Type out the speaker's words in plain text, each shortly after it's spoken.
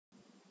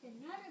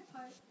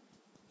part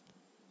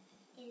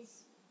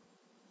is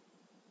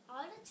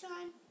all the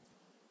time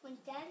when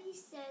Daddy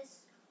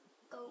says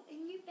go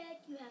in your bed,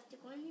 you have to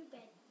go in your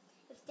bed.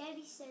 If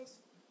Daddy says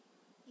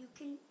you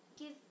can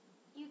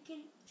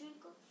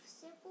drink a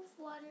sip of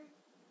water,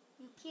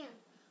 you can,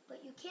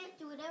 but you can't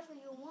do whatever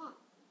you want.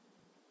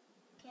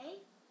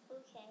 Okay?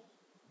 Okay.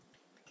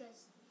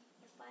 Because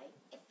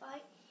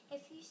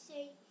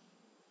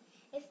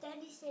if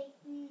Daddy say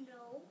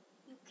no,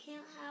 you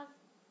can't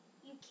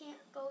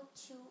go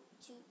to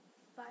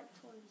buy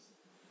toys.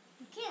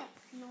 You can't.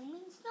 No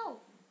means no.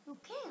 You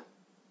can't.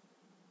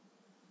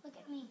 Look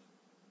at me.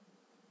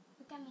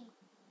 Look at me.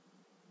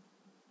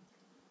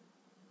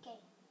 Okay.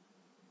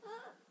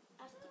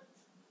 After,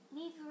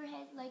 leave your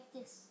head like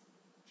this.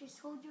 Just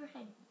hold your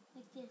head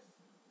like this.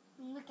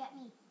 And look at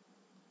me.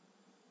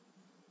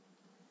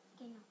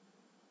 Okay, now.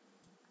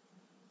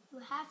 You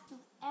have to,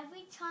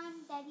 every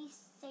time Daddy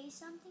says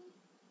something,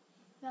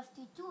 you have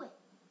to do it.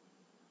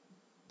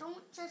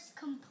 Don't just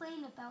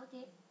complain about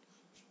it.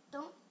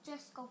 Don't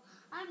just go,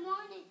 I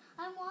want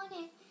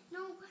it.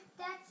 No,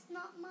 that's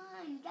not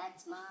mine.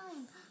 That's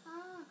mine.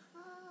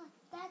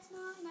 That's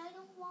mine. I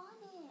don't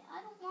want it.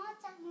 I don't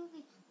want that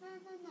movie.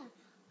 No.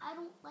 I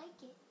don't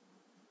like it.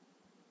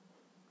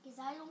 Because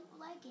I don't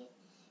like it.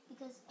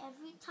 Because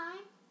every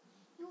time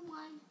you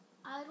whine,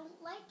 I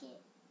don't like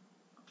it.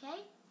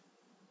 Okay?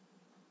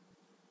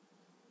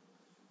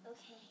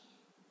 Okay.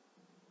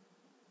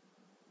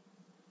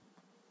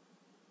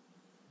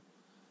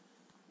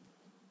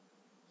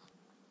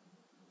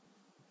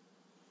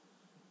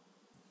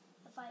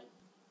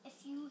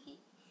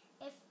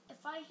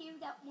 If I hear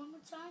that one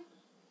more time,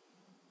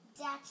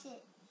 that's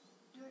it.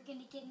 You're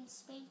gonna get in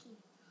spanking.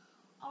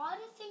 All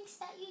the things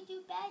that you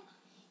do bad,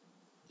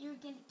 you're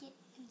gonna get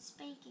in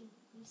spanking.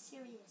 I'm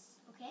serious,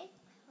 okay?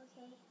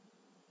 Okay.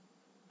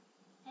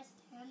 That's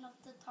the end of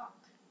the talk.